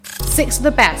Six of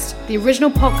the Best, the original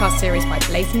podcast series by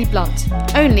Blatantly Blunt,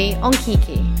 only on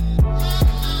Kiki.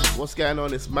 What's going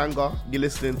on? It's Manga. You're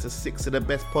listening to Six of the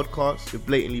Best podcast with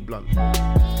Blatantly Blunt.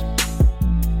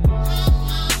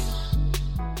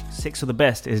 Six of the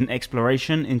Best is an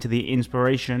exploration into the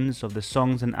inspirations of the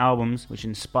songs and albums which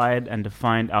inspired and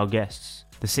defined our guests.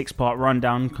 The six-part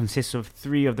rundown consists of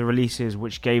 3 of the releases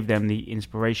which gave them the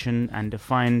inspiration and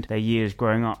defined their years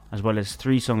growing up, as well as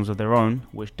 3 songs of their own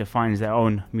which defines their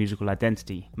own musical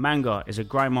identity. Manga is a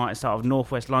grime artist out of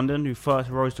northwest London who first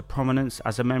rose to prominence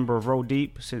as a member of Roll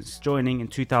Deep since joining in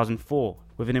 2004.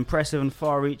 With an impressive and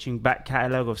far-reaching back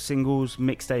catalogue of singles,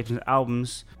 mixtapes and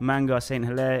albums, Manga Saint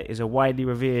Hilare is a widely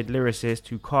revered lyricist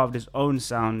who carved his own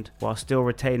sound while still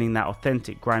retaining that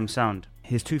authentic grime sound.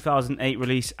 His 2008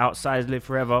 release, Outside Live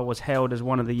Forever, was hailed as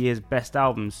one of the year's best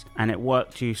albums, and it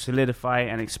worked to solidify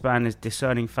and expand his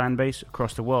discerning fan base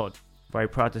across the world. Very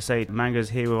proud to say Manga's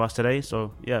here with us today,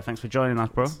 so yeah, thanks for joining us,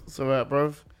 bro. It's alright,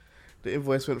 bro. The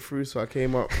invoice went through, so I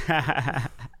came up.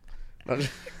 I'm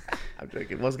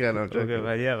joking. What's going on? I'm joking. Okay,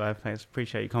 man. Yeah, man. Thanks.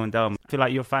 Appreciate you coming down. I feel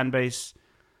like your fan base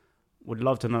would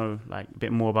love to know like a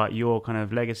bit more about your kind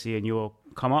of legacy and your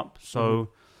come up. So,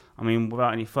 I mean,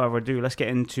 without any further ado, let's get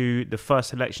into the first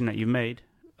selection that you made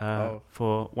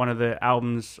for one of the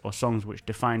albums or songs which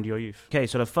defined your youth. Okay,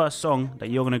 so the first song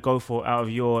that you're going to go for out of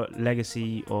your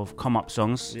legacy of come up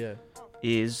songs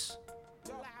is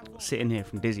Sitting Here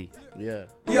from Dizzy. Yeah,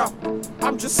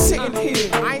 I'm just sitting here.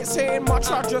 I ain't saying much,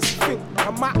 I just think.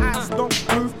 And my eyes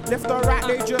don't move, left or right,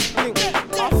 they just blink.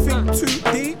 I think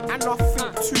too deep and I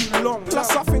think too long.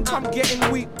 Plus I think I'm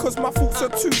getting weak, cause my thoughts are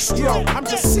too strong. I'm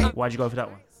just sitting. Why'd you go for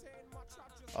that one?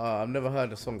 I've never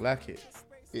heard a song like it.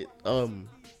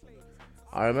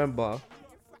 I remember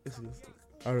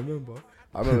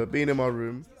being in my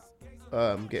room,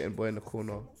 getting Boy in the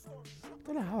Corner.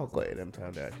 I don't know how I got it them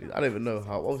times actually. I don't even know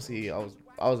how. Obviously, I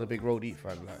was a big Roll Deep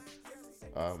fan,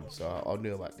 so I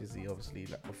knew about Dizzy obviously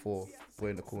like before Boy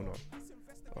in the Corner.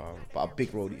 But a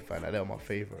big Roll Deep fan. They were my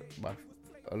favorite by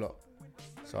a lot.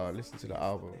 So I listened to the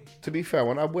album. To be fair,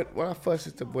 when I first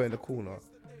listened to Boy in the Corner,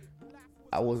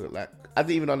 I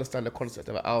didn't even understand the concept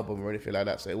of an album or anything like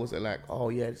that. So it wasn't like, oh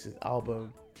yeah, this is an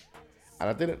album. And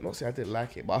I didn't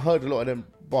like it, but I heard a lot of them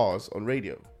bars on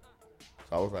radio.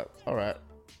 So I was like, all right,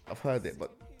 I've heard it,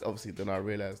 but obviously then I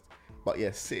realized. But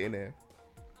yeah, Sitting There,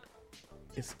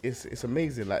 it's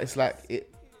amazing. Like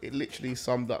it literally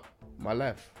summed up my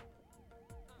life.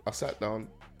 I sat down,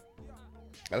 and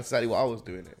that's exactly what I was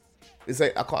doing. It's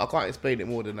like I can't explain it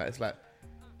more than that. It's like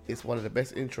it's one of the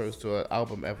best intros to an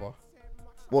album ever.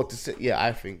 Well,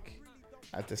 I think,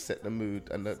 and to set the mood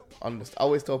and I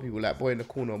always tell people like Boy in the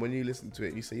Corner, when you listen to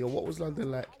it, you say, yo, what was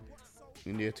London like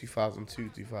in the year 2002,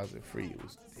 2003?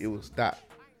 It was that.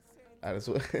 And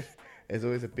there's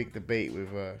always a big debate with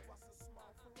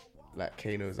like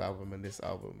Kano's album and this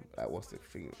album. Like, what's the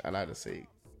thing? And I just say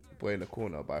Boy in the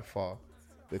Corner by far,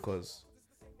 because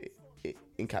it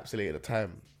encapsulated the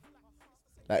time.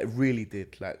 Like it really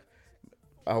did. Like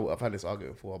I've had this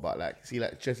argument before about like, see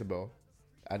like Jezebel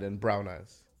and then Brown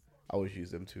Eyes. I always use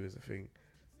them too as a thing.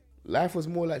 Life was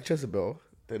more like Jezebel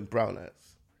than Brown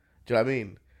Eyes. Do you know what I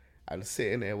mean? And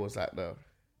Sitting There was like the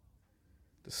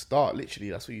start, literally.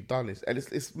 That's what you've done. And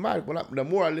it's mad. The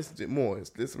more I listen to it more,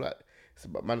 it's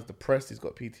about man's depressed, he's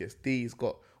got PTSD, he's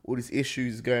got all these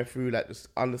issues he's going through, like just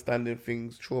understanding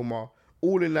things, trauma,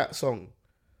 all in that song.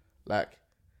 Like,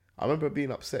 I remember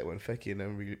being upset when Fecky and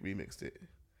them remixed it.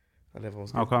 And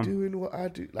everyone's like, doing what I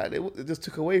do. Like, it just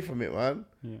took away from it, man.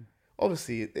 Yeah.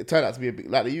 Obviously, it turned out to be a big,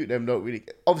 like the youth, them don't really,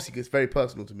 obviously it's very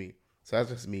personal to me. So that's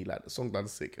just me, like the song done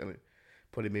sick and it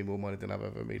probably made more money than I've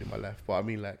ever made in my life. But I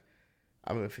mean, like,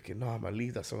 I remember thinking, no, man,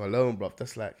 leave that song alone, bruv.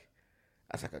 That's like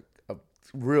a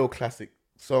real classic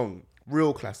song.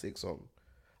 Real classic song.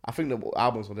 I think the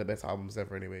album's one of the best albums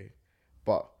ever anyway.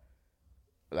 But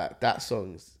like that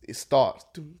song, it starts.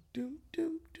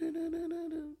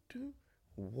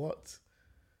 What?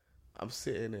 I'm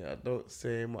sitting there, I don't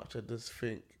say much, I just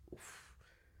think. Oof.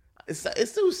 It's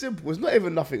still simple. It's not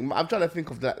even nothing. I'm trying to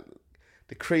think of the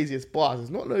craziest bars. It's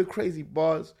not no crazy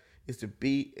bars. It's the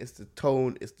beat, it's the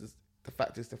tone, it's the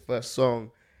fact it's the first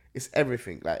song. It's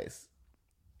everything. Like it's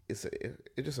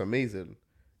just amazing.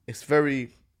 It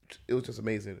was just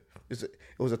amazing. It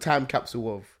was a time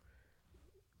capsule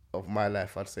of my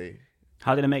life, I'd say.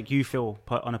 How did it make you feel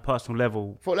on a personal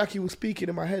level? Felt like he was speaking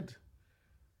in my head.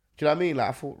 Do you know what I mean? Like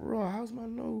I thought, how's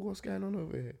man know what's going on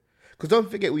over here? Because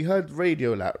don't forget, we heard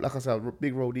radio. Like I said, I'm a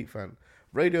big Roll Deep fan.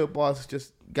 Radio bars is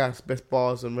just gas, best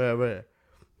bars and rare.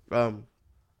 And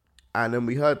then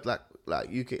we heard like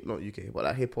UK, not UK, but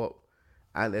like hip hop,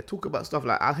 and they talk about stuff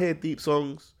like I hear deep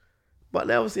songs, But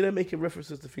obviously they're making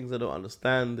references to things I don't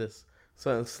understand. There's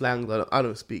certain slang that I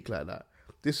don't speak like that.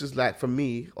 This is like, for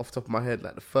me, off the top of my head,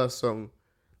 like the first song,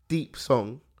 deep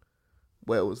song,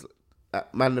 where it was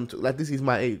man them took, like, Dizzy's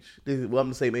my age. I'm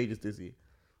the same age as Dizzy.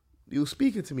 He was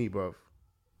speaking to me, bruv.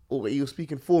 Or he was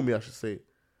speaking for me, I should say. I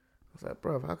was like,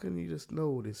 bruv, how can you just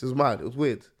know this? It was mad. It was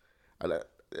weird. And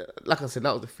like I said,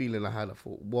 that was the feeling I had. I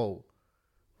thought, whoa,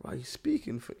 right, he's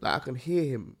speaking. Like, I can hear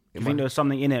him. I think there was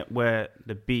something in it where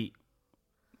the beat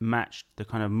matched the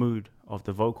kind of mood of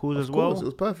the vocals as well. Of course, it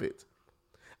was perfect.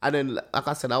 And then, like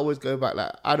I said, I always go back,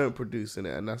 like, I don't produce in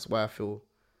it, and that's why I feel,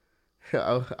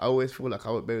 I always feel like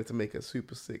I would be able to make a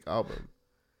super sick album.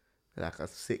 Like a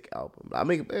sick album.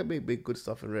 Like, I make good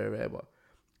stuff in Rare, but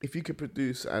if you could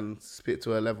produce and spit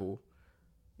to a level,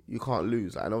 you can't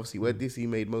lose. And obviously, where Dizzy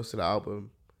made most of the album,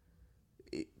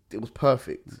 it was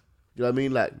perfect. Do you know what I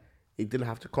mean? Like, it didn't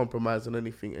have to compromise on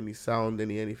anything, any sound,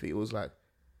 anything. It was like,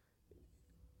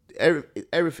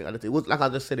 everything. It was, like I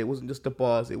just said, it wasn't just the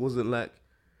bars. It wasn't like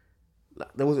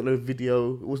there wasn't no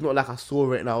video. It was not like I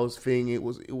saw it and I was thinking. It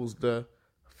was the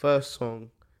first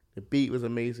song. The beat was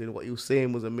amazing. What he was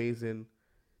saying was amazing.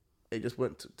 It just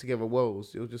went together well.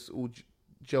 It was just all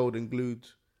gelled and glued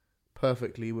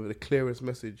perfectly with the clearest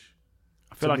message.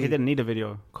 I feel like he didn't need a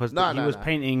video because he was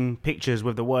painting pictures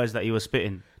with the words that he was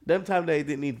spitting. Them time they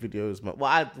didn't need videos, man.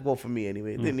 Well, for me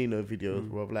anyway, didn't need no videos,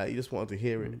 bro. Like, you just wanted to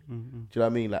hear it. Do you know what I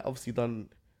mean? Like, obviously done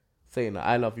saying that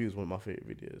I Love You is one of my favorite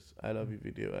videos. I Love You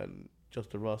video and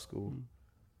Just a Rascal.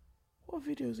 What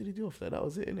videos did he do off that? That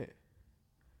was it, innit?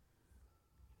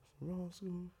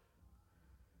 Rascal.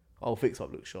 Oh, Fix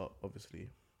Up looks sharp, obviously.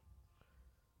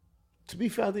 To be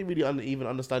fair, I didn't really even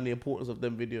understand the importance of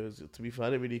them videos. To be fair, I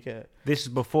didn't really care. This is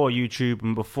before YouTube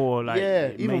and before, like...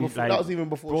 Yeah, even before, that was even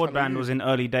before... Broadband was in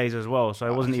early days as well, so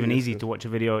it wasn't even easy to watch a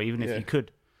video, even if you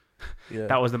could. Yeah.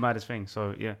 That was the maddest thing,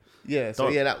 so yeah. Yeah, so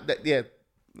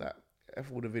F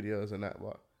all the videos and that,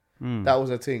 but that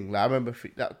was a thing. Like, I remember...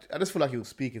 I just feel like he was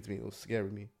speaking to me. It was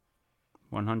scaring me.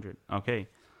 100. Okay.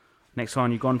 Next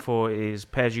one you've gone for is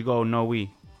Pay As You Go, No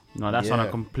We. No, that's on a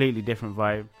completely different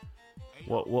vibe.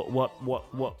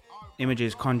 What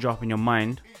images conjure up in your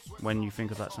mind when you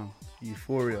think of that song?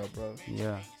 Euphoria, bro.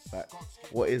 Yeah. Like,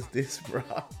 what is this, bro?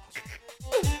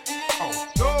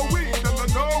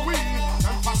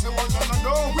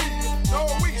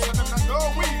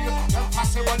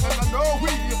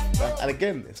 And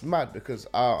again, it's mad because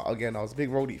I was a big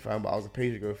Roadie fan, but I was a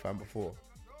Page Go fan before.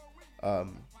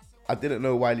 I didn't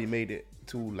know Wiley made it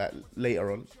till like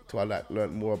later on, till I like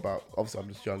learned more about. Obviously, I'm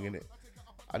just young in it.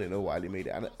 I didn't know Wiley made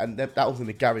it, and that was in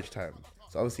the garage time.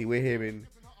 So obviously, we're hearing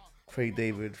Craig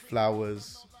David,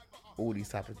 Flowers, all these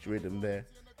type of rhythm there,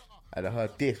 and I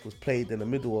heard this was played in the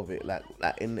middle of it, like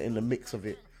in the mix of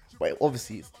it. But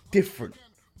obviously, it's different.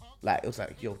 Like, it was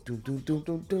like, yo, doom doom doom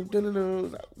doom doom doom doom. It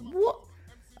was like, what?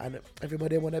 And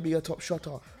everybody wanna be a top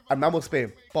shotter, and man was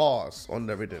playing bars on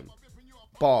the rhythm.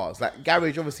 Bars, like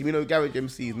garage, obviously we know garage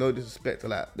MCs, no disrespect to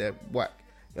like they're whack, you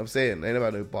know what I'm saying, they never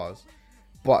had no bars,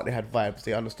 but they had vibes,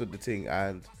 they understood the thing,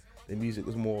 and the music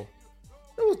was more,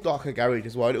 it was darker garage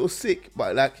as well, and it was sick,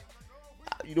 but like,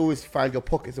 you'd always find your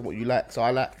pockets of what you like. So I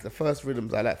like the first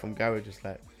rhythms I like from garage is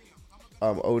like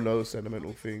Oh No,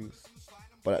 Sentimental Things,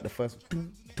 but like the first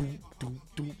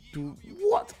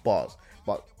what bars,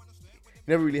 but you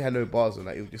never really had no bars on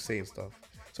that, it was just saying stuff.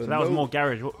 So that was more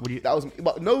garage. What would you? That was,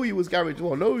 but No We was garage as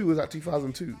well. No We was at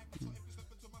 2002.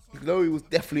 No We was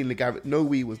definitely in the garage. No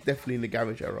We was definitely in the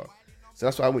garage era. So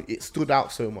that's why it stood out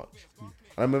so much. And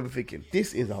I remember thinking,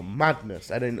 this is a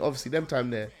madness. And then obviously them time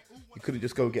there, you couldn't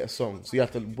just go get a song, so you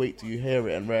have to wait till you hear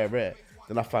it and rare.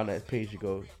 Then I found out it's Page You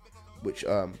Go, which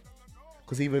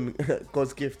because even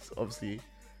God's Gift, obviously,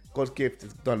 God's Gift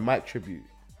has done Mike tribute,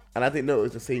 and I didn't know it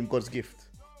was the same God's Gift.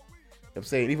 I'm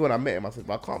saying, even when I met him, I said,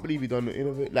 but I can't believe he done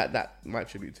innovate like that my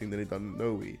tribute thing that he done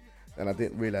No Way, and I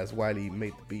didn't realize Wiley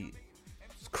made the beat.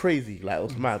 It's crazy, like it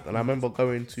was mad. And I remember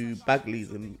going to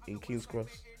Bagley's in King's Cross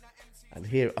and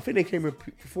I think they came and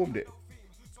performed it.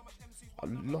 I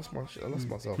lost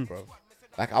myself, bro.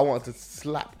 Like, I wanted to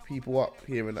slap people up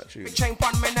hearing that tune. Chain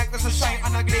on my neck, there's a shine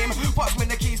and a gleam. Pass me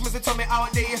the keys, Mr. Tommy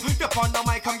out there. Dip on the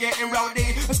mic, I'm getting rowdy.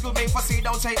 School me fussy,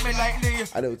 don't take me lightly.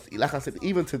 And it was, like I said,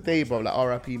 even today, bro, like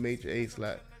R.I.P. Major Ace,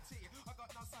 like,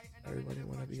 everybody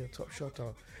wanna be a top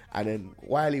shotter. And then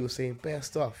Wiley was saying bare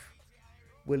stuff.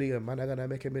 William, man, I'm gonna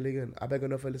make $1 million. I beg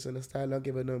enough to listen to style, I'm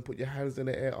giving them, put your hands in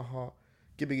the air,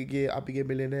 Give me a gear, I'll be a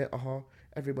millionaire,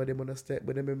 Everybody wanna step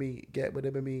with him and me, get with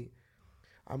him and me.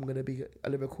 I'm gonna be a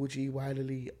lyrical G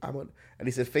Wiley. And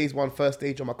he said phase 1, first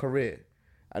stage of my career,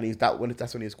 and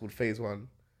that's when he's called phase 1.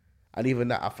 And even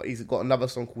that, he's got another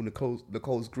song called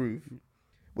Nicole's Groove,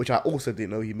 which I also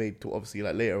didn't know he made till obviously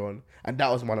like later on, and that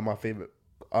was one of my favorite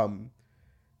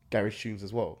garage tunes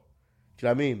as well. Do you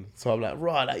know what I mean? So I'm like,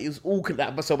 right, like it was all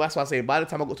that. So that's why I say by the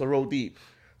time I got to Roll Deep,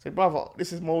 I said, brother,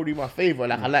 this is already my favorite.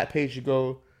 Like I like Page You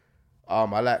Go,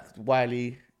 I like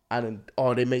Wiley, and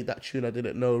then they made that tune I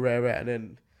didn't know, rare, and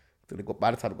then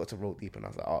by the time I got to Roll Deep, and I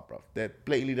was like, oh, bro, they're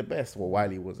blatantly the best. Well,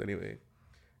 Wiley was anyway.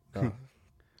 No.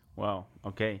 Wow.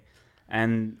 Okay.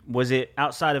 And was it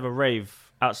outside of a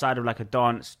rave, outside of like a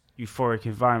dance euphoric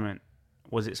environment?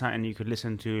 Was it something you could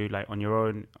listen to like on your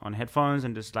own on headphones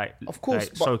and just like, of course,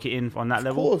 like, soak it in on that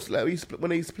level? Of course, like when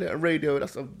they used to play it on radio,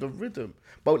 that's the rhythm.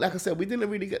 But like I said, we didn't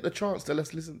really get the chance to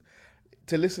listen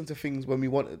to things when we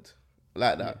wanted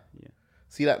like that. Yeah.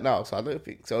 See that now, so I don't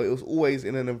think so. It was always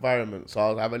in an environment. So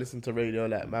I'll either listen to radio,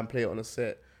 like man play it on a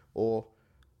set, or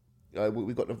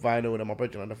we got the vinyl and my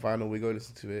brother on the vinyl. We go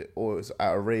listen to it, or it's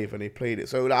at a rave and they played it.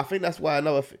 So like, I think that's why a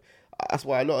lot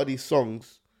of these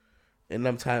songs in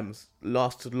them times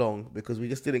lasted long, because we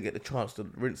just didn't get the chance to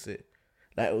rinse it.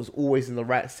 Like it was always in the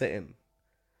right setting.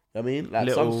 You know what I mean, like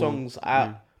some songs,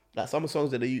 like some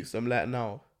songs that they use them like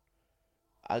now,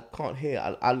 I can't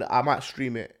hear. I might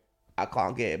stream it. I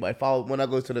can't get it. But when I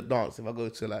go to the dance, if I go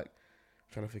to like,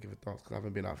 I'm trying to think of a dance because I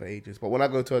haven't been out for ages. But when I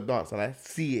go to a dance and I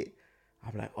see it,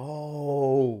 I'm like,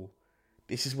 oh,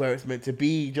 this is where it's meant to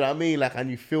be. Do you know what I mean? Like, and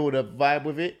you feel the vibe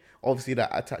with it. Obviously, that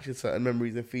attaches certain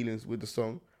memories and feelings with the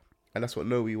song. And that's what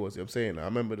Noe was. You know what I'm saying? I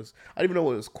remember this. I didn't even know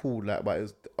what it was called, like, but it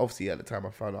was obviously at the time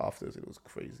I found out afterwards. It was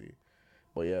crazy.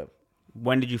 But yeah.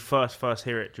 When did you first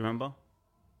hear it? Do you remember?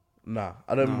 Nah,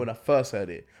 I don't remember when I first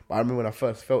heard it, but I remember when I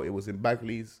first felt it was in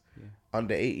Bagley's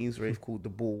under 18s rave called The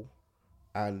Ball.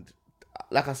 And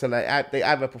like I said, like they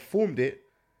either performed it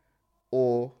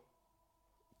or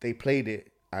they played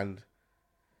it, and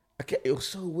it was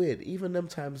so weird. Even them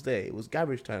times there, it was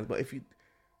garage times, but if you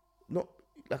not,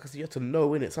 like I said, you had to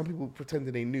know in it. Some people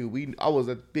pretended they knew. I was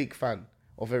a big fan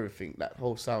of everything, that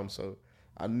whole sound, so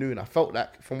I knew, and I felt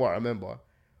like, from what I remember,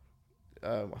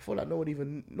 I felt like no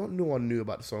one knew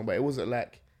about the song, but it wasn't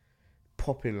like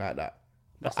popping like that.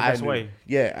 That's the best way.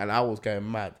 Yeah, and I was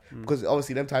going mad because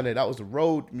obviously them time there, that was the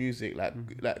road music,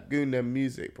 like goon them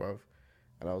music, bro.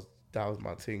 And that was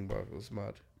my thing, bro. It was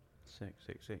mad. Sick.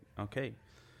 Okay.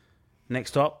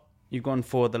 Next up, you've gone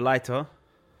for The Lighter.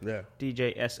 Yeah.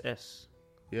 DJ SS.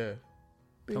 Yeah.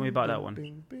 Tell me about that one.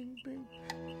 Bing, bing, bing.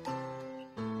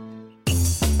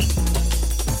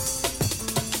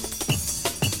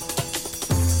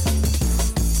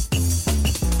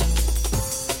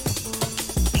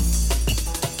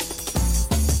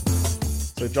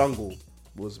 So Jungle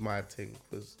was my thing,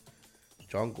 because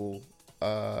Jungle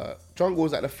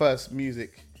was like the first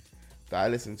music that I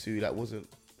listened to that wasn't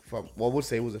from, well, I would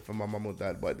say it wasn't from my mum or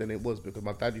dad, but then it was because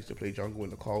my dad used to play Jungle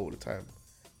in the car all the time.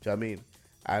 Do you know what I mean?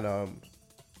 And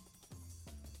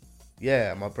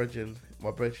yeah, my brethren,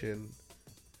 you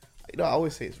know, I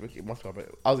always say it's Ricky. It must be my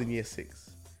brother. I was in year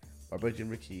 6. My brethren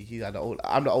Ricky, I'm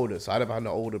the oldest, so I never had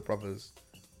no older brothers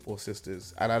or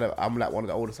sisters, and I'm like one of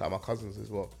the oldest out of my cousins as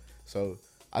well. So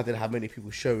I didn't have many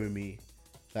people showing me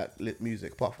that lit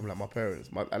music apart from like my parents.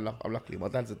 I'm luckily my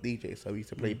dad's a DJ, so he used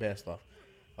to play bare stuff.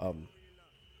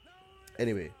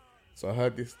 Anyway, so I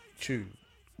heard this tune,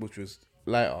 which was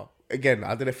Lighter. Again,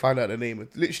 I didn't find out the name.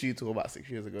 It's literally till about 6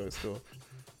 years ago still.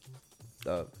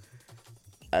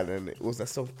 And then it was that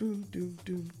song. Doom, doom,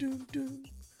 doom, doom, doom.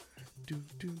 Doom,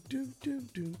 doom, doom, doom,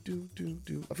 doom, doom, doom,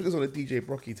 doom. I think it was on a DJ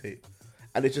Brocky tape.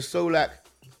 And it's just so like,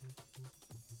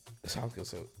 it sounds good.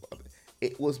 So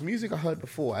it was music I heard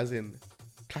before, as in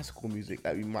classical music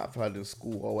that we might have heard in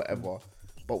school or whatever.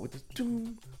 But with the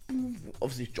doom, boom,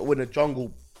 obviously when the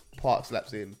jungle part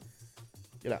slaps in,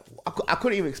 you know, I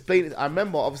couldn't even explain it. I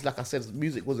remember, obviously, like I said,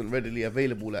 music wasn't readily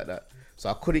available like that, so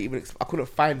I couldn't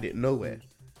find it nowhere.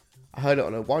 I heard it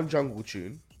on one jungle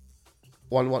tune,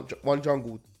 one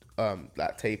jungle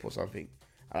like tape or something,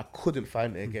 and I couldn't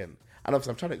find it again. And obviously,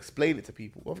 I'm trying to explain it to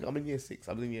people. I'm in year 6.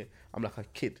 I'm like a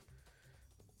kid,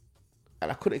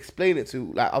 and I couldn't explain it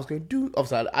to, like, I was going, dude.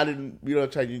 Obviously, I didn't,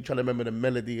 trying to remember the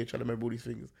melody and trying to remember all these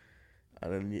things.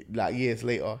 And then, like, years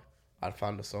later, I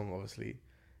found the song, obviously.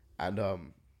 And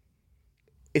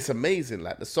it's amazing,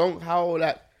 like the song, how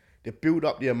like they build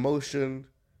up the emotion.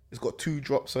 It's got 2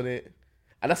 drops on it,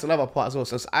 and that's another part as well.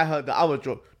 So I heard the other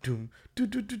drop, doom, doom,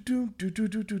 doom, doom, doom, doom,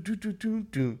 doom, doom, doom, doom,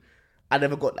 doom. I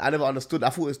never understood. I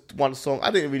thought it was one song.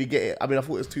 I didn't really get it. I mean, I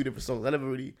thought it was 2 different songs. I never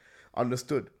really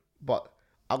understood. But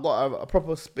I got a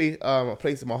proper space, a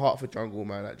place in my heart for Jungle,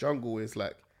 man. Like Jungle is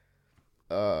like,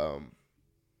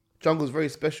 Jungle's very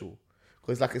special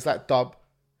because it's like dub.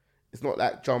 It's not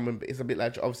like drum, and it's a bit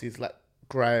like, obviously it's like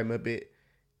grime a bit.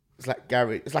 it's like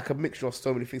garage. It's like a mixture of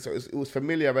so many things. So it was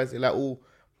familiar as like all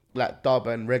like dub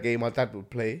and reggae my dad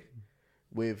would play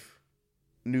with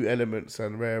new elements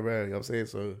and rare. You know what I'm saying?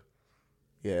 So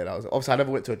yeah, that was obviously I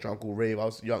never went to a jungle rave. I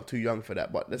was too young for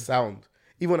that. But the sound,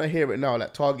 even when I hear it now,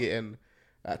 like Target and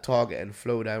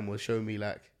Flowdown will show me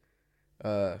like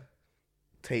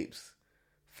tapes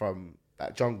from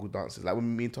like jungle dances. Like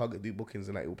when me and Target do bookings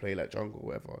and like we'll play like jungle or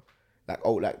whatever.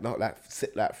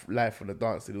 Sit like live from the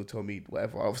dance, they'll tell me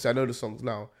whatever. Obviously I know the songs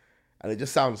now and it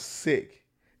just sounds sick.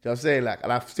 You know what I'm saying? Like,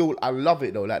 and I love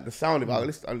it though. Like the sound of it, I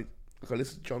listen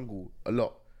to jungle a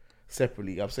lot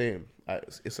separately. You know what I'm saying? Like,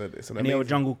 it's an amazing. Any other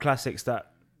jungle classics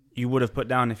that you would have put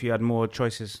down if you had more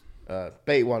choices?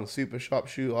 Bait One, Super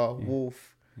Sharpshooter,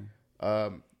 Wolf. I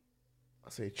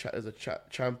say there's a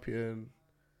Champion.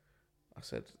 I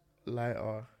said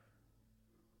Lighter.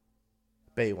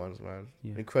 Bay ones, man.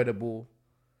 Yeah. Incredible.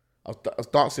 I was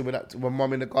dancing with that with my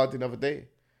mum in the garden the other day.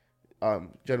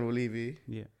 General Levy.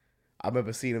 Yeah. I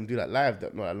remember seeing him do that live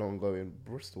not that long ago in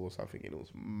Bristol or something, and it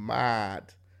was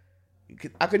mad.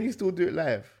 How can you still do it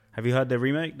live? Have you heard the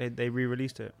remake? They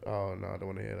re-released it. Oh no, I don't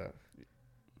want to hear that.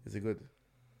 Is it good?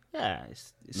 Yeah,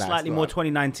 it's slightly more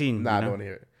 2019. Nah, I don't want to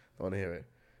hear it. Don't want to hear it.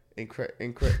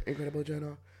 Incredible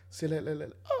journal.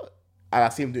 And I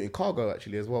see him do it in Cargo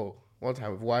actually as well. One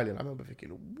time with Wiley, and I remember thinking,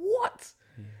 what?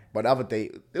 Yeah. But the other day,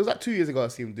 it was like 2 years ago I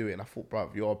see him do it, and I thought,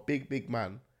 bruv, you're a big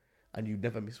man, and you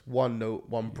never miss one note,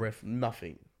 one breath,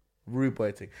 nothing. Rude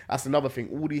boy thing. That's another thing.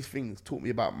 All these things taught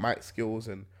me about mic skills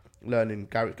and learning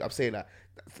garage. I'm saying that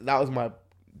was my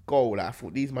goal. Like, I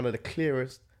thought these men are the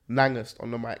clearest, nangest on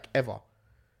the mic ever.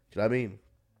 Do you know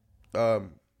what I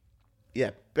mean? Yeah,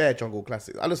 bare jungle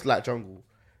classics. I just like jungle,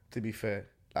 to be fair.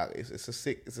 Like it's a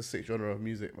sick genre of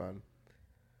music, man.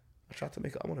 I want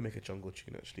to make a jungle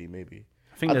tune actually, maybe.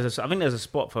 I think there's a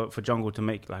spot for jungle to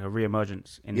make like a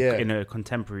re-emergence in a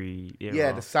contemporary era.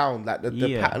 Yeah, the sound, like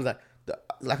the patterns,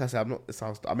 like I said, I'm not the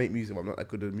sound. I make music, but I'm not that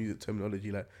good at music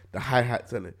terminology. Like the hi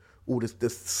hats and all this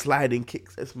sliding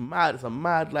kicks. It's mad. It's a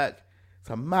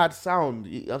mad sound.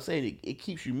 I'm saying it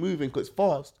keeps you moving because it's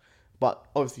fast. But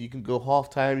obviously you can go half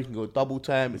time, you can go double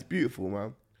time. It's beautiful,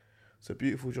 man. It's a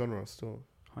beautiful genre still.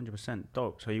 100%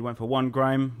 dope. So you went for one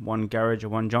grime, one garage, or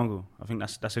one jungle. I think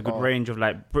that's a good range of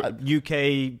like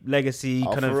UK legacy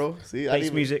kind of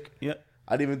bass music. Yeah,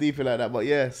 I didn't even deep it like that, but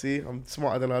yeah, see, I'm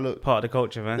smarter than I look. Part of the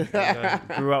culture, man.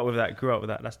 Grew up with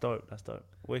that. That's dope.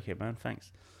 Wicked, man.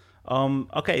 Thanks.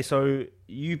 Okay, so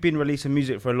you've been releasing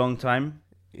music for a long time.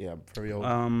 Yeah, I'm very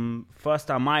old. First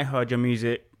time I heard your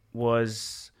music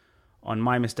was on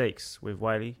My Mistakes with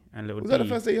Wiley and Little D. Was that the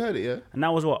first time you heard it? Yeah. And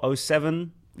that was what,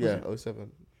 07? Yeah, 07.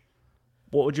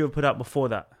 What would you have put out before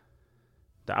that?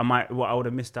 What I would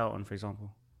have missed out on, for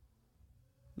example?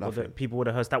 Nothing. Or that people would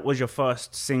have heard. That was your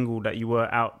first single that you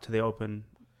were out to the open.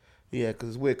 Yeah, because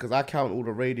it's weird. Because I count all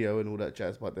the radio and all that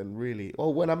jazz, but then really,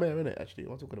 When I'm Here, innit? Actually,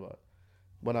 what am I talking about?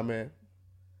 When I'm Here,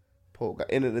 Paul got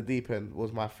In at the Deep End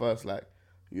was my first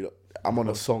I'm on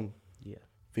a song,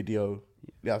 video.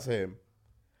 Yeah, I'm saying,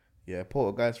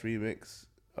 Poltergeist remix.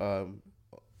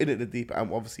 In at the Deep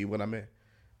End, obviously When I'm Here.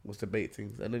 Was the bait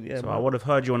things, and then So I would have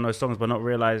heard you on those songs, but not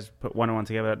realized put one and one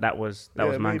together. That was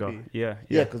Manga. Yeah,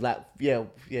 because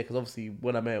because obviously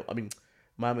When I'm Here, I mean,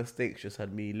 My Mistakes just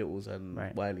had me, Littles, and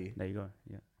Wiley. There you go.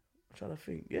 Yeah, I'm trying to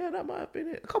think. Yeah, that might have been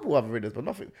it. A couple other rhythms, but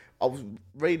nothing.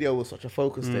 Radio was such a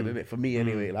focus then, innit? For me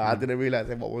anyway. I didn't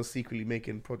realize everyone was secretly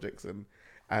making projects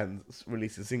and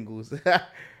releasing singles.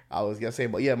 I was saying,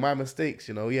 but My Mistakes,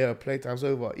 Playtime's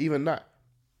Over. Even that,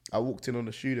 I walked in on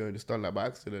the studio and just done that by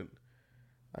accident.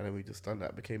 And then we just done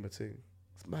that, became a thing.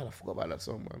 It's mad, I forgot about that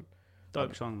song, man.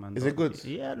 Dope song, man. Is it good?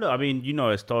 Yeah, look, I mean,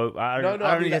 it's dope. I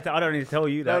don't need to tell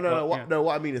you that. No,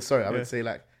 what I mean is, sorry, I would say,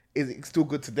 is it still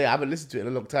good today? I haven't listened to it in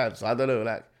a long time, so I don't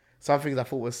know, some things I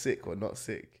thought were sick or not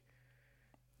sick.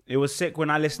 It was sick when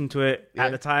I listened to it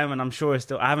at the time, and I'm sure it's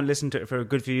still, I haven't listened to it for a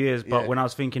good few years, but when I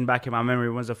was thinking back in my memory,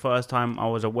 when was the first time I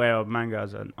was aware of Manga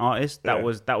as an artist, that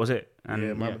was it.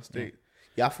 And My Mistake.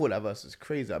 Yeah, I thought that verse was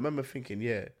crazy. I remember thinking,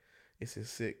 this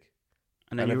is sick.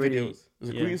 And then the videos. It was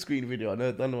a green screen video. I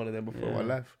never done one of them before in my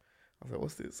life. I was like,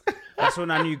 what's this? That's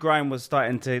when I knew grime was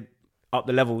starting to up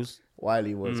the levels.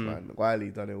 Wiley was, man.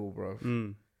 Wiley done it all, bro.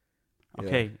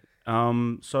 Okay.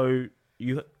 So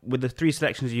you, with the 3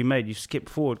 selections you made, you skipped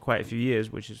forward quite a few years,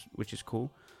 which is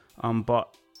cool.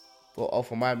 But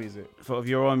for my music. For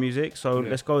your own music. So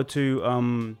let's go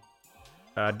to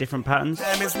Different Patterns.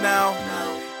 Time is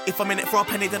now. If I'm in it for a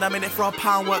penny, then I'm in it for a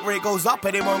pound. Work rate goes up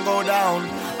and it won't go down.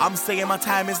 I'm saying my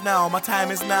time is now, my time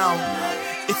is now.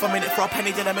 If I'm in it for a penny,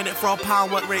 then I'm in it for a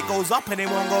pound. Work rate goes up and it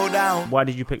won't go down. Why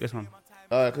did you pick this one?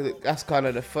 Because that's kind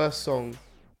of the first song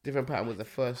Different Pattern was the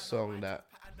first song that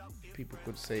people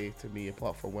could say to me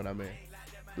apart from When I'm Here.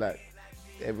 Like,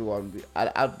 everyone,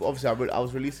 I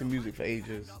was releasing music for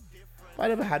ages, but I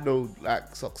never had no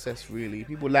like success really.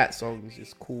 People like songs,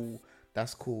 it's cool,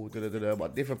 that's cool,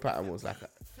 but Different Pattern was like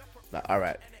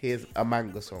alright, here's a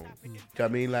Manga song. Do you know what I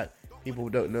mean? Like, people who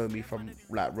don't know me from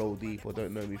like Roll Deep or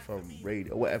don't know me from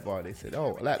radio or whatever, they said,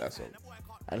 oh, I like that song.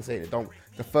 And say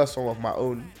the first song of my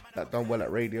own that done well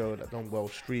at radio, that done well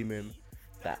streaming,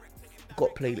 that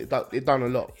got played, it done a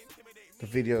lot. The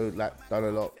video like done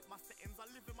a lot.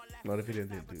 No, the video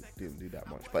didn't do that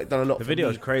much, but it done a lot. The video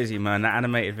is crazy, man. That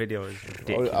animated video is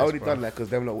ridiculous. I only done that because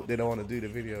they don't want to do the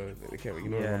video. They can't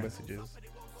ignore my messages.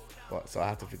 But so I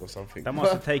had to think of something. That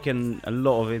must have taken a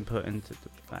lot of input into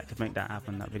to make that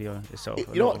happen. That video itself.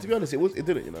 You know what? To be honest, it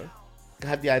didn't. You know, I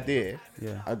had the idea.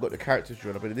 Yeah. I got the characters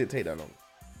drawn up, but it didn't take that long.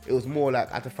 It was more like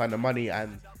I had to find the money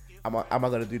and am I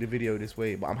gonna do the video this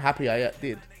way? But I'm happy I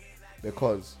did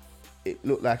because it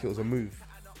looked like it was a move.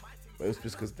 But it was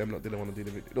just because them didn't want to do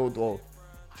the video.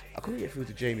 I couldn't get through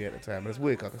to Jamie at the time. It's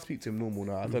weird. I can speak to him normal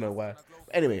now. I don't know why.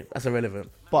 But anyway, that's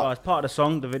irrelevant. But as part of the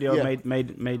song, the video made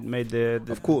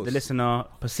the listener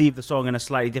perceive the song in a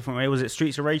slightly different way. Was it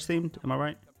Streets of Rage themed? Am I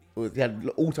right? They had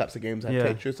all types of games. Had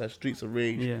Tetris, had Streets of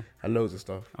Rage, had loads of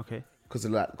stuff. Okay. Because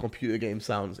of like computer game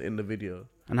sounds in the video.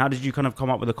 And how did you kind of come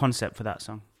up with a concept for that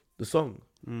song? The song.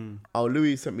 Oh,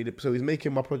 Louis sent me so he's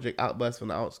making my project Outburst from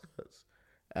the Outskirts,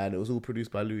 and it was all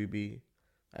produced by Louis B.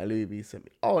 And Louis B sent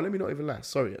me. Oh, let me not even lie.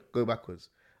 Sorry, go backwards.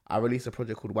 I released a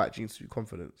project called White Jeans Suit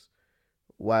Confidence.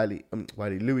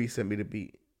 Louis sent me the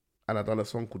beat, and I done a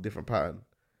song called Different Pattern,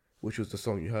 which was the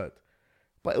song you heard.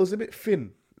 But it was a bit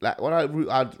thin. Like when I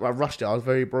rushed it, I was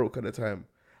very broke at the time,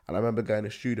 and I remember going to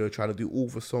the studio trying to do all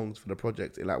the songs for the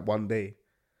project in like one day,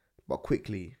 but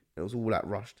quickly. It was all like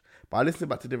rushed. But I listened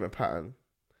back to Different Pattern.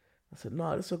 I said,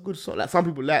 "No, it's a good song." Like some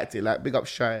people liked it. Like big up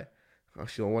Shy.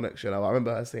 She on one extra. Like, I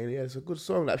remember her saying, "Yeah, it's a good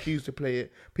song." Like she used to play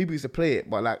it. People used to play it,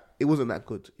 but like it wasn't that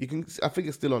good. I think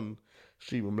it's still on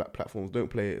streaming platforms. Don't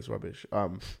play it. It's rubbish.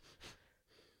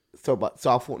 So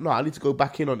I thought, no, I need to go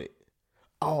back in on it.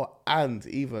 I'll tell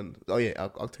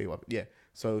you what. Yeah.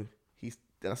 So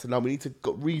then I said, no, we need to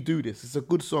redo this. It's a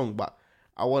good song, but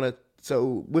I want to.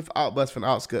 So with Outburst from the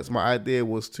Outskirts, my idea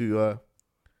was to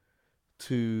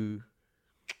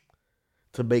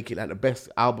make it like the best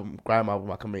grime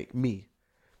album I can make, me.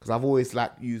 Because I've always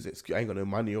like used it, I ain't got no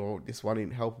money or this one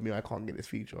ain't helping me, I can't get this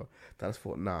feature. Then I just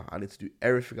thought, nah, I need to do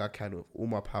everything I can with all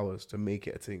my powers to make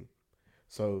it a thing.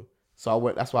 So I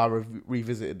went, that's why I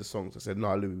revisited the songs. I said,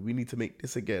 nah, Louis, we need to make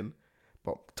this again.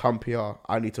 But Tampia,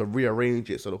 I need to rearrange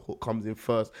it so the hook comes in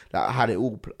first. Like I had it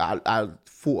all, I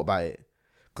thought about it.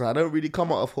 Because I don't really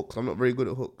come out of hooks, I'm not very good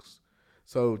at hooks.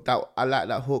 So I like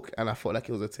that hook and I felt like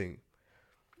it was a thing.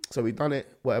 So we done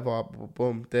it, whatever,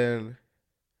 boom. Then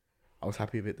I was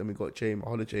happy with it. Then we got Jamie,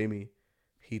 Jamie.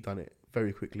 He done it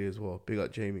very quickly as well. Big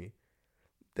up Jamie.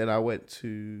 Then I went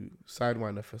to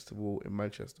Sidewinder Festival in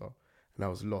Manchester and I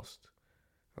was lost.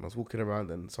 And I was walking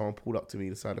around and someone pulled up to me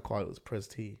beside the car. It was Prez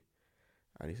T.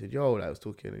 And he said, yo, I was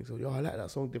talking. And he said, yo, I like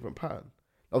that song, Different Pattern.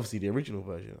 Obviously the original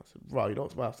version. I said, right, you know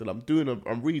what? I said, I'm redoing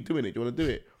it. Do you want to do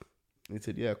it? And he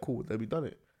said, yeah, cool. Then we done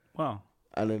it. Wow.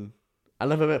 And then I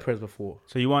never met Prez before.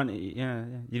 So you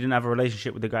didn't have a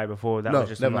relationship with the guy before? That was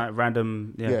just never. some like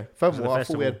random... Yeah. Furthermore, I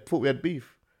thought we had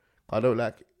beef. I don't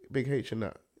like Big H and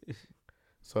that.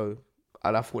 So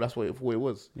I thought that's what it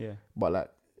was. Yeah. But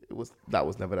like, that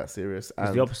was never that serious.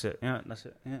 It's the opposite. Yeah, that's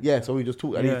it. Yeah, so we just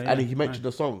talked and he mentioned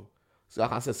the song. So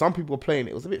like I said, some people were playing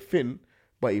it. It was a bit thin,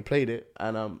 but he played it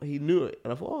and he knew it.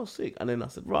 And I thought, oh, sick. And then I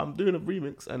said, right, I'm doing a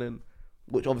remix. And then,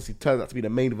 which obviously turns out to be the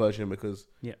main version because...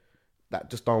 Yeah. That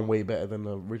just done way better than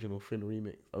the original Finn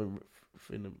remix. I mean,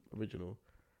 Finn original.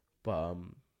 But,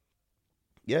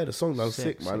 the song was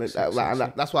sick, man.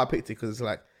 That's why I picked it, because it's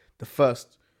like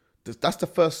that's the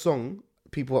first song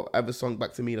people have ever sung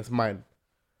back to me that's mine.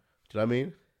 Do you know what I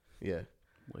mean? Yeah.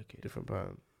 Wicked. Different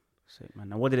Pattern. Sick, man.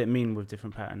 Now, what did it mean with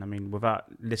Different Pattern? I mean, without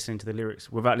listening to the lyrics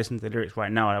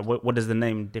right now, like, what does the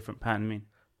name Different Pattern mean?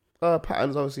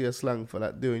 Pattern's obviously a slang for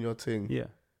like doing your thing. Yeah.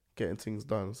 Getting things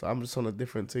done. So I'm just on a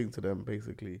different thing to them,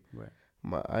 basically. Right.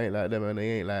 I ain't like them and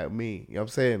they ain't like me. You know what I'm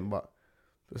saying? But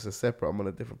it's a separate, I'm on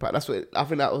a different path. That's what I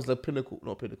think that was the pinnacle,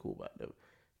 not pinnacle, but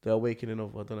the awakening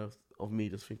of, I don't know, of me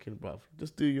just thinking, bruv,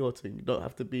 just do your thing. You don't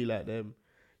have to be like them.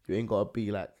 You ain't got to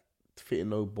be like, fit in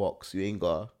no box. You ain't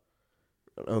got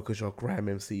to, because you're a grime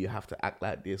MC, you have to act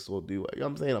like this or do what. You know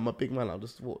what I'm saying? I'm a big man. I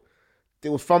just thought, it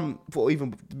was for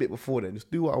even a bit before then. Just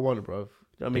do what I want, bruv. You know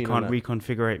what I mean? Can't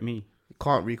reconfigure me.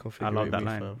 Can't reconfigure. I love that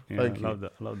line. Fam. Yeah, Thank I you. love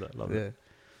that. Love it.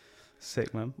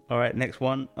 Sick, man. All right, next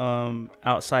one.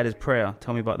 Outsider's Prayer.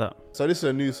 Tell me about that. So this is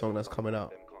a new song that's coming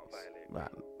out. Man,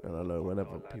 I don't know,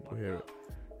 whenever people hear it.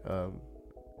 I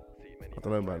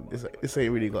don't know, man. This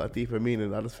ain't really got a deeper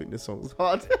meaning. I just think this song's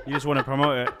hard. You just want to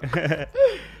promote it.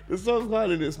 The song's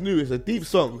hard and it's new. It's a deep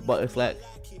song, but it's like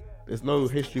there's no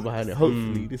history behind it.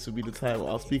 Hopefully, this will be the time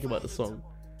I'll speak about the song.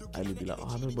 And you'd be like, oh,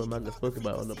 I remember Manga spoke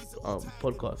about it on the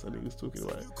podcast and he was talking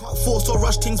about it. Can't force or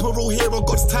rush things, we're all here on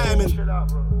God's timing.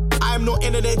 I'm not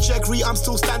in their jaggery, I'm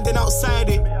still standing outside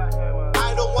it.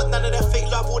 I don't want none of their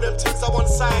fake love, all them things are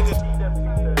one-sided.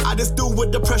 I just deal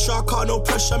with the pressure, I can't, no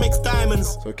pressure makes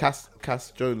diamonds. So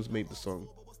Cass Jones made the song.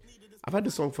 I've had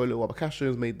the song for a little while, but Cass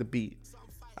Jones made the beat.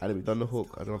 And then we done the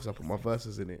hook, and then obviously I put my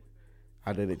verses in it.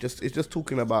 And then it's just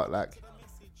talking about like,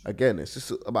 again, it's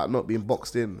just about not being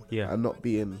boxed in and not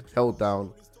being held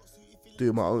down,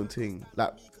 doing my own thing,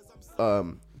 like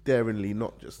daringly,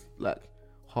 not just like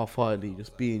half-heartedly,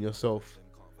 just being yourself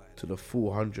to the full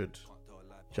 100. Do you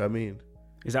know what I mean?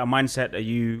 Is that a mindset that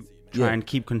you try and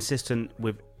keep consistent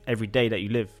with every day that you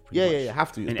live? Yeah,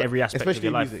 have to. In every aspect especially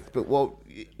of your in music. But well,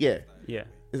 yeah,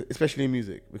 especially in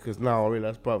music, because now I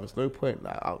realize, bro, there's no point.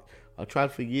 Like I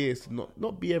tried for years to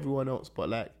not be everyone else, but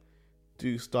like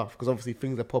do stuff, because obviously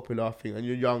things are popular, I think, and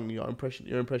you're young, you're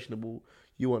impressionable,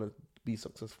 you want to be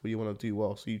successful, you want to do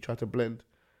well, so you try to blend.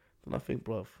 And I think,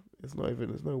 bruv, there's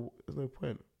no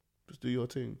point. Just do your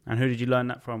thing. And who did you learn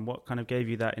that from? What kind of gave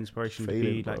you that inspiration to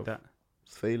be like that?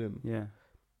 It's failing. Yeah.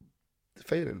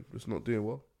 Failing, just not doing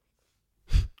well.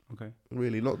 Okay.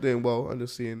 Really, not doing well, and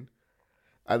just seeing.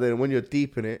 And then when you're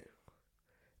deep in it,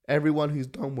 everyone who's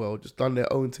done well just done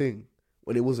their own thing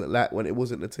when it wasn't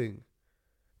the thing.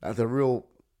 Like the real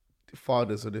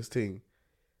fathers of this thing,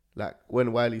 like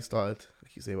when Wiley started, I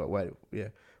keep saying about Wiley,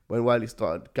 when Wiley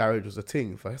started, garage was a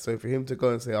thing. So for him to go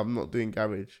and say, I'm not doing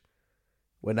garage,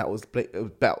 when that was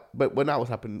but when that was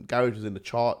happening, garage was in the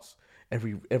charts.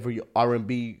 Every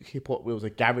R&B, hip hop, it was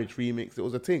a garage remix. It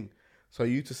was a thing. So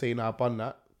you to say, I've done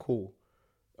that, cool.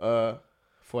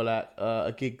 For like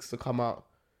a gigs to come out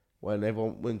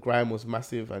when grime was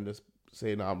massive, and just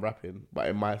say, I'm rapping, but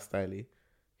in my style.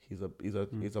 He's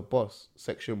a boss.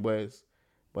 Section Boys,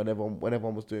 when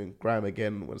everyone was doing grime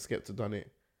again, when Skepta done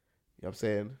it. You know what I'm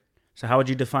saying? So how would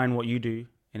you define what you do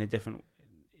in a different...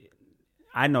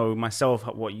 I know myself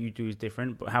what you do is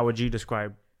different, but how would you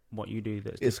describe what you do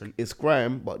that's different? It's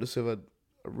grime, but just with a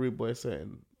rude boy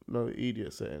setting, no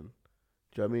idiot setting.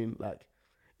 Do you know what I mean? Like,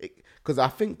 because I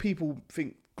think people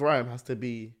think grime has to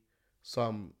be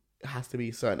certain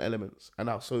elements, and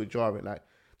that's so jarring. Like,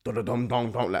 dum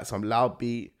like some loud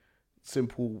beat,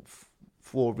 simple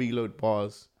 4 reload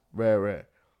bars, rare.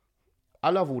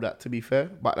 I love all that, to be fair,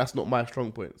 but that's not my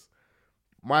strong points.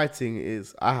 My thing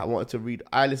is, I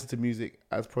listen to music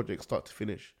as projects start to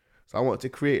finish. So I want to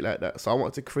create like that. So I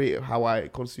want to create how I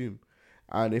consume.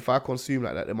 And if I consume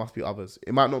like that, there must be others.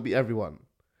 It might not be everyone.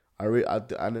 I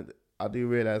do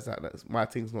realize that my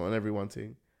thing's not an everyone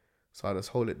thing. So I just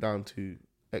hold it down to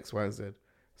X, Y, and Z.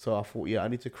 So I thought, I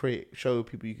need to show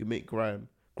people you can make grime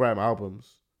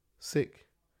albums. Sick.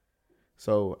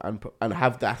 So and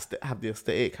have the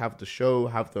aesthetic, have the show,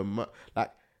 have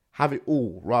it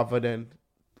all, rather than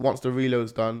once the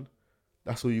reload's done,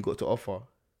 that's all you got to offer.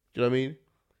 Do you know what I mean?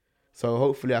 So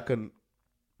hopefully I can.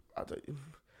 Hopefully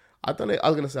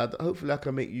I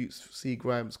can make you see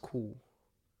grime's cool,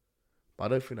 but I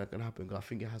don't think that can happen, because I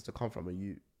think it has to come from a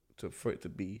youth for it to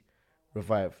be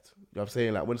revived. You know what I'm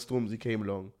saying? Like when Stormzy came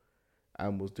along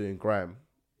and was doing grime,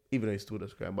 even though he still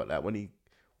does grime, but like when he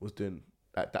was doing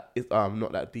that, it's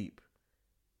not that deep.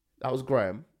 That was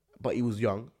grime, but he was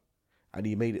young, and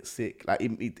he made it sick. Like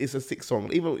it's a sick song.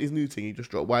 Even his new thing, he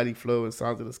just dropped Wiley Flow and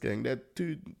Sounds of the Skeng. They're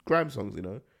 2 grime songs, you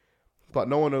know. But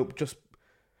no one will just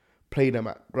play them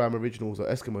at grime originals or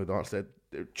Eskimo dance. They're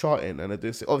charting, and they're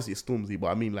doing, obviously it's Stormzy, but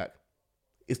I mean, like,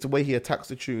 it's the way he attacks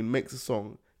the tune, makes a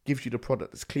song, gives you the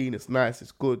product. It's clean, it's nice,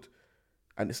 it's good,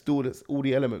 and it's still all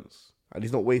the elements. And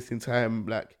he's not wasting time,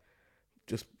 like,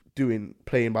 just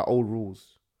playing by old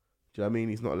rules. Do you know what I mean?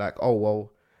 He's not like, oh,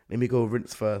 well, let me go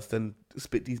rinse first, then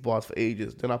spit these bars for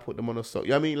ages, then I put them on a song. You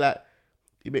know what I mean? Like,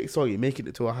 you're making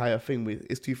it to a higher thing.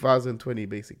 It's 2020,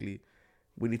 basically.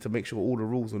 We need to make sure all the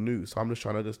rules are new. So I'm just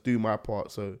trying to just do my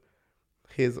part. So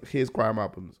here's grime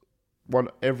albums. One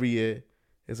every year.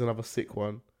 Here's another sick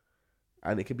one.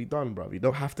 And it can be done, bro. You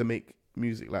don't have to make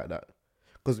music like that.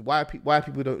 Because why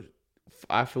people don't,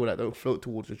 I feel like, don't float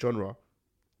towards the genre.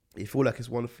 You feel like it's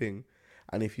one thing.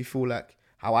 And if you feel like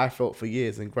how I felt for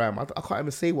years in grime, I can't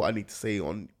even say what I need to say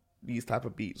on these type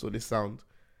of beats or this sound.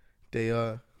 They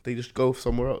just go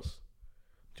somewhere else.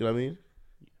 Do you know what I mean?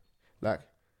 Like,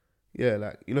 Yeah,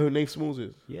 like, you know who Nate Smalls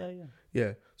is? Yeah.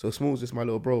 Yeah. So Smalls is my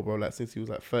little bro, like, since he was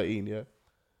like 13, yeah?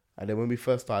 And then when we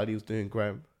first started, he was doing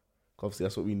grime. Obviously,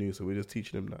 that's what we knew, so we were just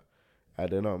teaching him that. And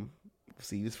then,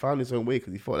 obviously, he just found his own way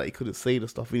because he felt like he couldn't say the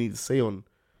stuff he needed to say on,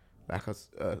 like,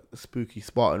 a spooky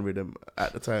Spartan rhythm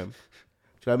at the time.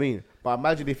 Do you know what I mean? But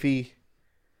imagine if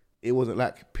it wasn't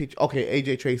like pitch. Okay,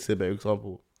 AJ Tracy, for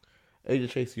example.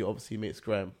 AJ Tracy obviously makes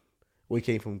grime. Well, he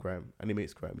came from grime, and he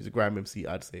makes grime. He's a grime MC,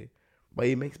 I'd say. But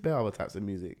he makes better other types of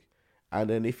music. And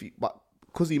then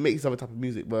because he makes other type of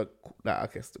music, but that, I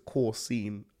guess, the core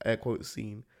scene, air quote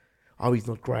scene, he's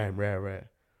not grime, rare.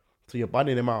 So you're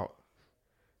banning him out.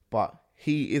 But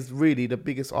he is really the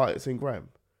biggest artist in grime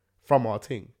from our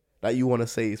thing that you want to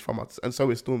say is from us. And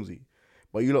so is Stormzy.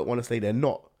 But you don't want to say they're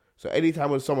not. So anytime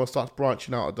when someone starts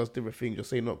branching out or does different things, you're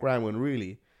saying not grime, when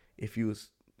really, if you was,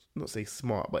 not say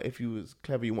smart, but if you was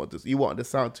clever, you wanted the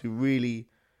sound to really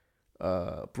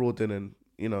broaden and,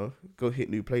 you know, go hit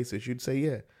new places, you'd say,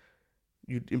 yeah,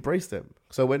 you'd embrace them.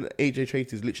 So when AJ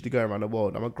Tracy is literally going around the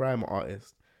world, I'm a grime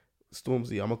artist.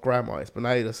 Stormzy, I'm a grime artist. But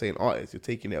now you're just saying artist, you're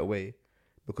taking it away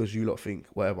because you lot think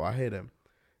whatever. I hear them.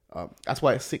 That's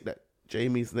why it's sick that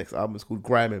Jamie's next album is called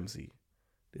Grime MC.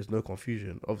 There's no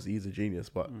confusion. Obviously, he's a genius,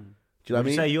 but do you know what I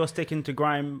mean? Say you're sticking to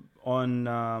grime on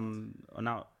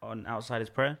Outside His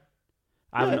Prayer.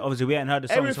 Obviously, we hadn't heard the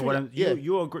song. So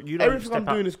everything I'm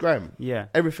doing is grime. Yeah,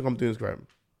 everything I'm doing is grime.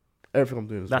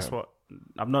 That's what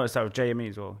I've noticed that with JME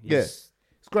as well. Yes.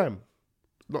 Yeah, it's grime.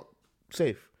 Not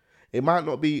safe. It might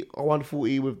not be a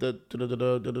 140 with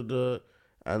the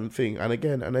and thing and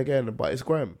again, but it's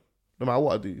grime. No matter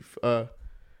what I do,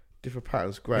 different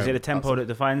patterns. Grime. Is it a tempo that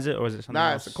defines it, or is it something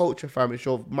else? It's a culture, fam. It's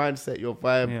your mindset, your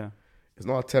vibe. Yeah. It's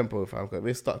not a tempo, fam.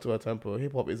 We're stuck to a tempo.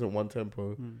 Hip hop isn't one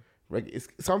tempo.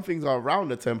 Some things are around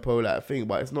the tempo, like a thing,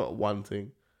 but it's not one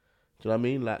thing. Do you know what I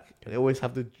mean? Like, they always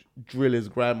have the drill is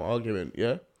grime argument,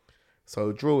 yeah?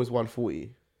 So drill is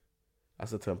 140.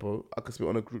 That's a tempo. I could spit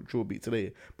on a drill beat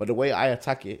today. But the way I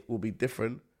attack it will be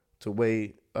different to the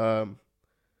way like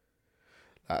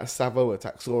a Savo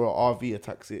attacks or a RV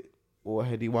attacks it or a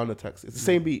Heady One attacks it. It's the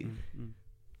same beat.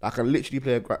 I can literally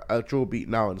play a drill beat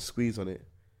now and squeeze on it.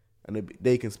 And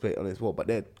they can split on it as well. But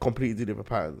they're completely different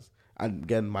patterns. And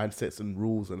again, mindsets and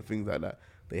rules and things like that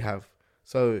they have.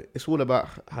 So it's all about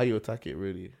how you attack it,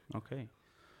 really. Okay.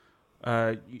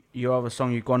 Your other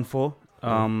song you've gone for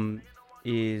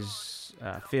is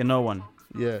Fear No One.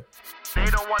 Yeah. They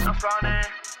don't want us round here.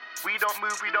 We don't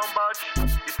move, we don't budge.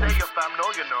 You say you're fam,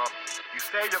 no you're not. You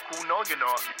say you're cool, no you're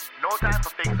not. No time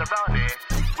for things around here.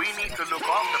 We need to look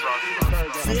after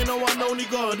us. Fear no one, only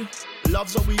God.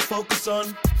 Love's what we focus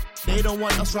on. They don't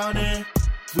want us round here.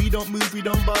 We don't move, we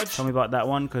don't budge. Tell me about that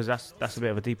one, because that's a bit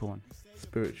of a deeper one.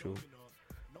 Spiritual.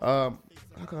 How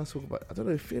can I talk about it? I don't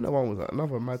know if Fear No One was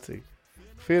another mad thing.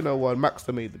 Fear No One,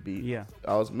 Maxter made the beat. Yeah.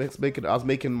 I was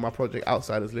making my project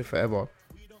Outsiders Live Forever.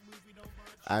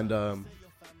 And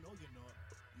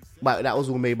but that was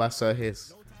all made by Sir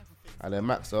Hiss. And then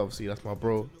Maxter, obviously, that's my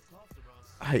bro.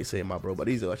 I hate saying my bro, but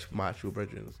these are my actual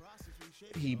brethren.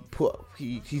 He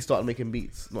started making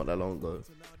beats not that long ago.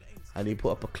 And he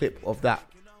put up a clip of that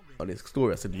on his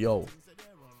story. I said, yo,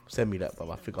 send me that,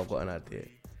 bro. I think I've got an idea.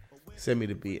 Send me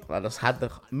the beat. I just had the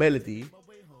melody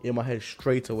in my head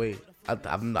straight away. I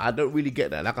don't really get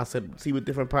that. Like I said, see with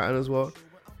different pattern as well.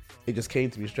 It just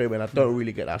came to me straight away, and I don't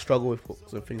really get that. I struggle with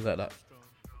hooks and things like that.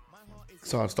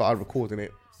 So I started recording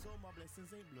it.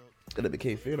 And it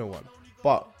became Fear No One.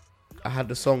 But I had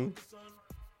the song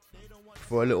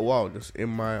for a little while, just in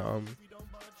my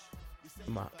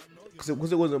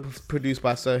because it wasn't produced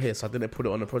by Sir Hiss, so I didn't put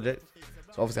it on the project.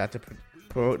 So obviously I had to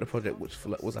promote the project, which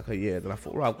was like a year. Then I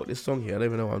thought, right, I've got this song here. I don't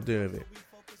even know what I'm doing with it.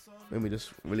 Let me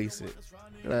just release it.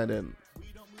 And then,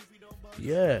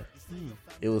 yeah,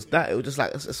 it was that. It was just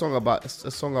like a song about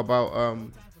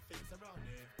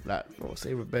like, what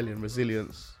say, rebellion,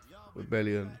 resilience,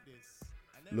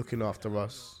 looking after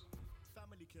us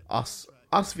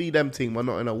v them thing. We're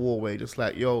not in a war way. Just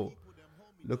like, yo,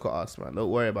 look at us, man.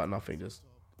 Don't worry about nothing. Just,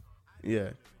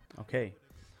 yeah. Okay.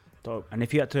 Dope. And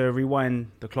if you had to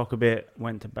rewind the clock a bit,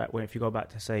 if you go back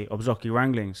to say Obzoki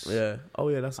Wranglings. Yeah. Oh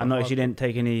yeah, that's. I noticed you didn't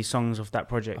take any songs off that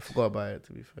project. I forgot about it,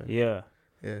 to be fair. Yeah.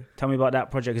 Yeah. Tell me about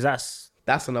that project, because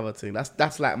that's another thing.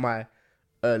 That's like my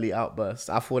early outburst.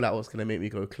 I thought that was gonna make me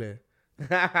go clear.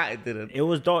 It didn't. It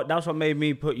was dope. That's what made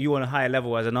me put you on a higher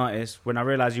level as an artist, when I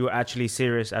realized you were actually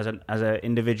serious as an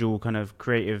individual kind of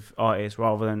creative artist,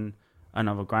 rather than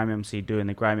another grime MC doing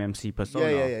the grime MC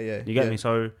persona. Yeah. You get me?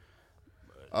 So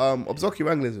Obzoki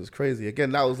Wranglers was crazy.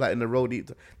 Again, that was like in the road deep.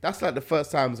 That's like the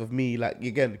first times of me, like,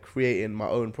 again, creating my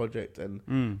own project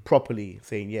and properly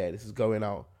saying, yeah, this is going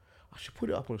out. I should put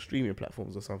it up on streaming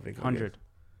platforms or something. 100.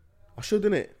 I should,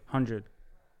 innit? 100.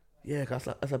 Yeah, cause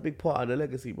that's a big part of the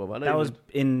legacy, bro. That was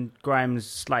in Grimes'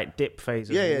 slight dip phase.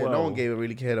 Yeah, well. no one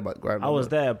really cared about Grime. I was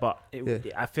there, but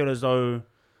I feel as though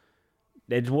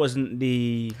there wasn't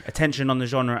the attention on the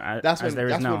genre as there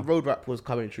is now. That's when road rap was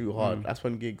coming through hard. That's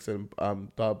when gigs and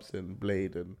dubs and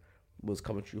Blade and was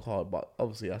coming through hard. But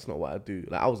obviously, that's not what I do.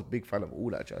 Like, I was a big fan of all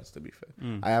that jazz, to be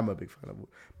fair. I am a big fan of it.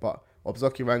 But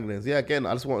Obzoki Wranglings, again,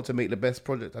 I just wanted to make the best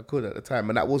project I could at the time.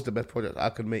 And that was the best project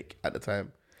I could make at the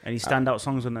time. Any standout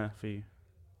songs on there for you?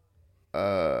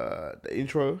 The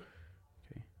intro.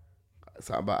 Okay.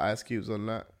 Something about Ice Cube's on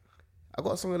that. I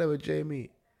got a song on there with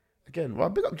Jamie. Again, bro,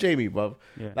 big up Jamie, bruv.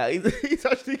 Yeah. Like, he's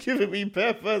actually giving me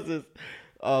bare verses.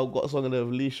 I've got a song on there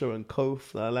with Leisha and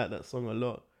Kof. I like that song a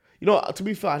lot. You know, to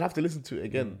be fair, I'd have to listen to it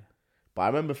again. But I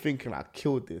remember thinking, I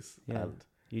killed this. Yeah, and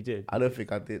you did. I don't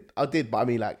think I did. I did, but I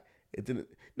mean, like, it didn't.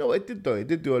 No, it did, though. It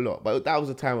did do a lot. But that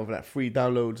was a time of, like, free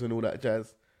downloads and all that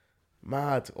jazz.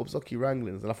 Mad. Obzoki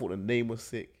Wranglings. And I thought the name was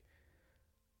sick.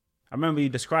 I remember you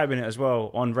describing it as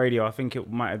well on radio. I think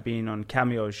it might have been on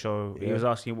Cameo's show. Yeah. He was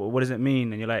asking, what does it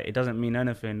mean? And you're like, it doesn't mean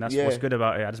anything. That's what's good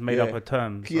about it. I just made up a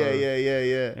term. So.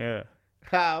 Yeah.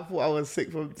 I thought I was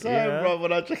sick from time, bro.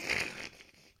 When I just...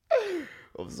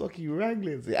 Obzoki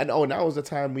Wranglings. And that was the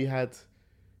time we had...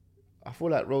 I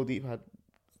feel like Roll Deep had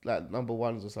like number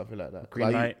ones or something like that.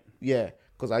 Green Light.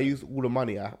 Because I used all the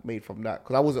money I made from that.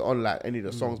 Because I wasn't on like any of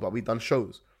the songs, but we done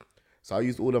shows. So I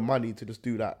used all the money to just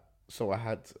do that. So I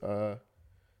had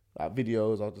like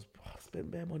videos. I'll just spend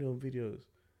bare money on videos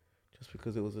just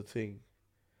because it was a thing.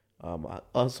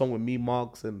 A song with me,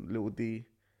 Marks, and Lil D.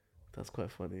 That's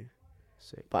quite funny.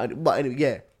 Sick. But anyway,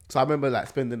 yeah. So I remember like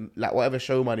spending like whatever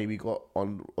show money we got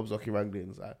on Obzoki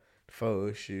Wranglings, like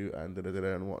photo shoot and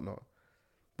and whatnot.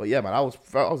 But yeah, man, I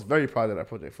was very proud of that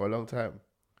project for a long time.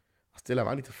 I still am.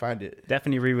 I need to find it.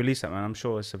 Definitely re-release that, man. I'm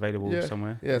sure it's available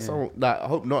somewhere. Yeah. Like, I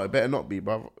hope not. It better not be,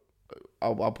 bro.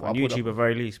 I'll on YouTube at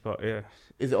very least, but yeah.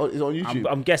 Is it on YouTube?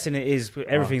 I'm guessing it is.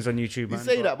 Everything's on YouTube, man. You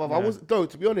say that, but I wasn't. Though,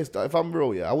 to be honest, if I'm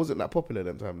real, I wasn't that popular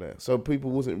them time there, so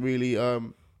people wasn't really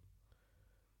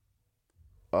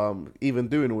even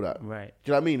doing all that. Right.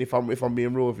 Do you know what I mean? If I'm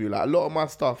being real with you, like a lot of my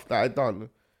stuff that I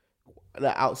done,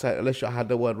 that outside, unless I had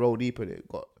the word Roll Deep in it,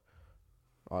 got.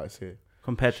 Alright, see.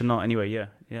 Compared to not, anyway, yeah,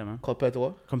 man. Compared to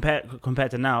what?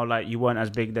 Compared to now, like you weren't as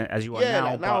big as you are now. Yeah,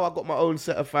 like now I got my own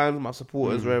set of fans, my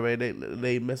supporters, where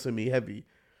they mess with me heavy.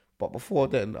 But before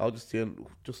then, I was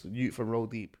just a youth from Roll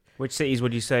Deep. Which cities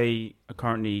would you say are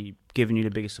currently giving you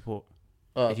the biggest support?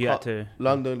 If you had to,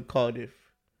 London, Cardiff,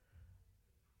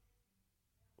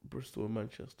 Bristol, and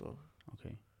Manchester.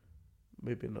 Okay.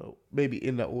 Maybe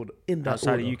in that order.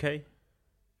 Outside the UK?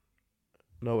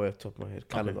 Nowhere off the top of my head.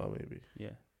 Canada, maybe.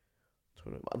 Yeah.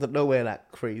 I don't know where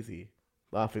like crazy,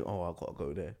 but I think, I gotta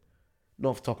go there. Not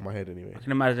off the top of my head, anyway. I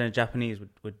can imagine a Japanese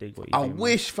would dig what you do. I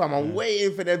wish, fam. I'm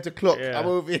waiting for them to clock. Yeah. I'm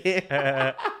over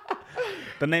here.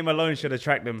 The name alone should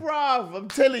attract them. Bruv, I'm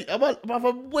telling you,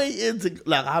 I'm waiting to,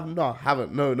 like,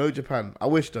 haven't. No, Japan. I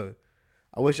wish, though.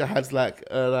 I wish I had, like,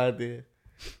 an idea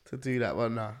to do that, but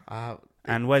no, I haven't.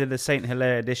 And where did the Saint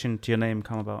Hilare addition to your name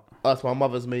come about? That's my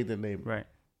mother's maiden name. Right.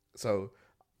 So,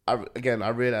 I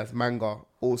realised Manga,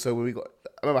 also, when I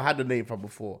remember I had the name from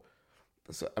before,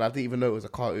 so, and I didn't even know it was a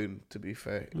cartoon, to be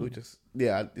fair. It was just,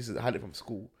 I had it from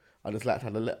school. I just liked how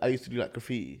I used to do like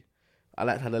graffiti. I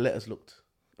liked how the letters looked.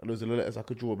 And those are the letters I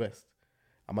could draw best.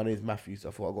 And my name's Matthew, so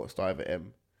I thought I got to start with an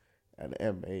M. And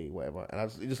M, A, whatever. And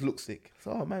it just looked sick.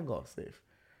 So, Manga, safe.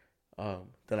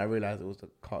 Then I realised it was the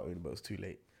cartoon, but it was too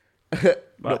late.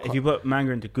 But if you put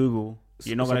Manga into Google,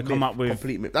 you're not going to come up with...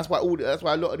 Complete myth. That's why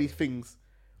a lot of these things...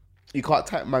 You can't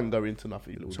type Manga into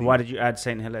nothing. So why did you add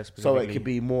Saint Hilare specifically? So it could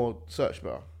be more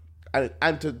searchable.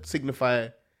 And to signify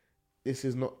this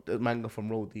is not the Manga from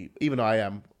Roll Deep. Even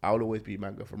though I'll always be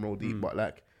Manga from Roll Deep, but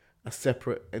like a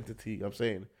separate entity, you know what I'm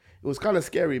saying? It was kind of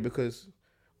scary because,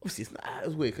 obviously it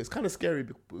was weird, 'cause it's kind of scary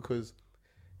because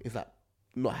it's like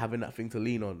not having that thing to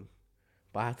lean on.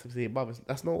 But I had to say,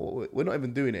 we're not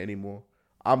even doing it anymore.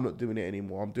 I'm not doing it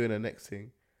anymore. I'm doing the next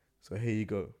thing. So here you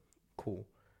go. Cool.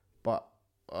 But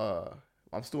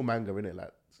I'm still Manga in it,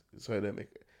 like, so it don't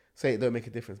make a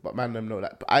difference. But man, them know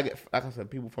that. But I get, like I said,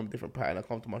 people from different pattern that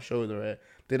come to my shows,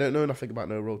 they don't know nothing about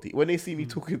no Roll Deep. When they see me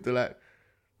talking to like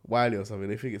Wiley or something,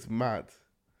 they think it's mad.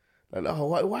 Like,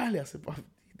 oh, Wiley? I said, bro,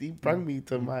 he brought me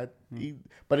to mad.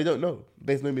 But they don't know.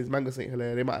 There's no means Manga Saint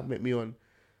Hilare. They might have met me on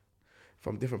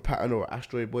from different pattern or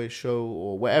Asteroid Boys show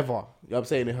or whatever. You know what I'm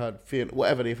saying? They heard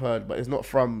whatever they've heard, but it's not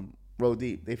from Roll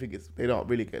Deep. They think they don't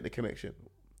really get the connection.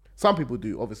 Some people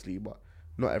do, obviously, but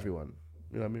not everyone.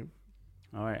 You know what I mean?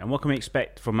 All right. And what can we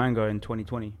expect from Manga in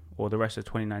 2020 or the rest of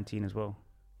 2019 as well?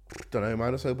 Don't know, man.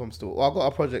 I just hope I'm still. Well, I got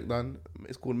a project done.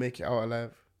 It's called Make It Out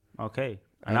Alive. Okay.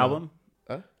 An album?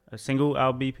 Huh? A single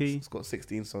LBP? It's got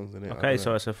 16 songs in it. Okay,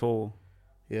 so it's a full.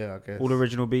 Yeah, I guess. All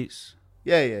original beats.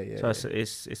 Yeah. So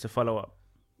it's a follow up.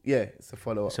 Yeah, it's a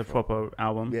follow up. It's a proper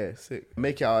album. Yeah, sick.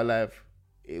 Make It Out Alive.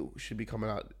 It should be coming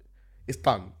out. It's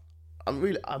done. I'm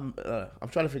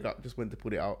trying to figure out just when to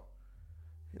put it out.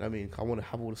 You know what I mean? I want to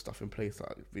have all the stuff in place,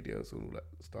 like videos and all that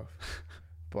stuff.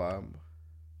 But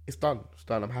it's done. It's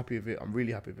done. I'm happy with it. I'm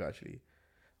really happy with it, actually.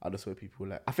 I just hope people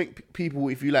like. I think people,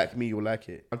 if you like me, you'll like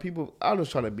it. And people, I'm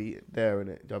just trying to be there in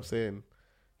it. You know what I'm saying?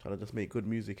 Trying to just make good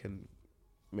music and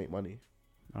make money.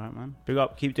 All right, man. Big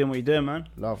up. Keep doing what you're doing, man.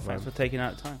 Love, Thanks man. for taking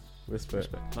out time.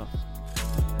 Respect. Love.